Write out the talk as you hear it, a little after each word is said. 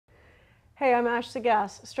Hey, I'm Ashley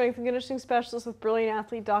Gass, strength and conditioning specialist with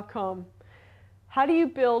brilliantathlete.com. How do you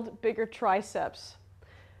build bigger triceps?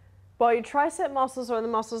 Well, your tricep muscles are the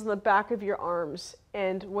muscles in the back of your arms.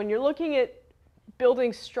 And when you're looking at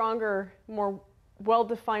building stronger, more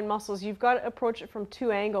well-defined muscles, you've got to approach it from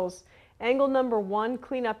two angles. Angle number one,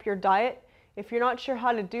 clean up your diet. If you're not sure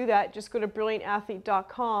how to do that, just go to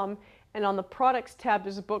brilliantathlete.com, and on the products tab,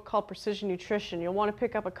 there's a book called Precision Nutrition. You'll want to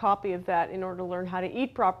pick up a copy of that in order to learn how to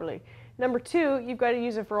eat properly. Number two, you've got to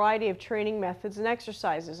use a variety of training methods and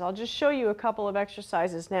exercises. I'll just show you a couple of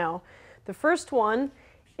exercises now. The first one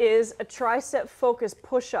is a tricep-focused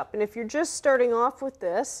push-up. And if you're just starting off with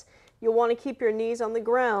this, you'll want to keep your knees on the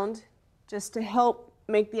ground just to help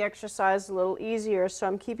make the exercise a little easier. So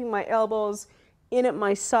I'm keeping my elbows in at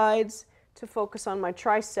my sides to focus on my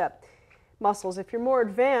tricep muscles. If you're more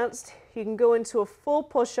advanced, you can go into a full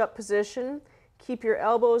push-up position, keep your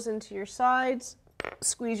elbows into your sides,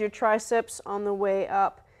 squeeze your triceps on the way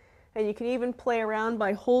up. And you can even play around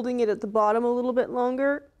by holding it at the bottom a little bit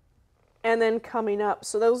longer and then coming up.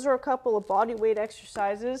 So those are a couple of body weight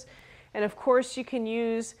exercises. And of course you can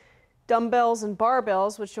use dumbbells and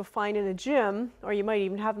barbells, which you'll find in a gym, or you might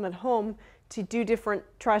even have them at home, to do different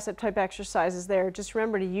tricep type exercises there. Just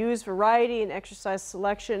remember to use variety and exercise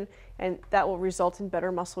selection, and that will result in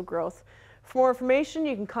better muscle growth. For more information,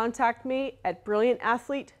 you can contact me at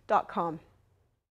brilliantathlete.com.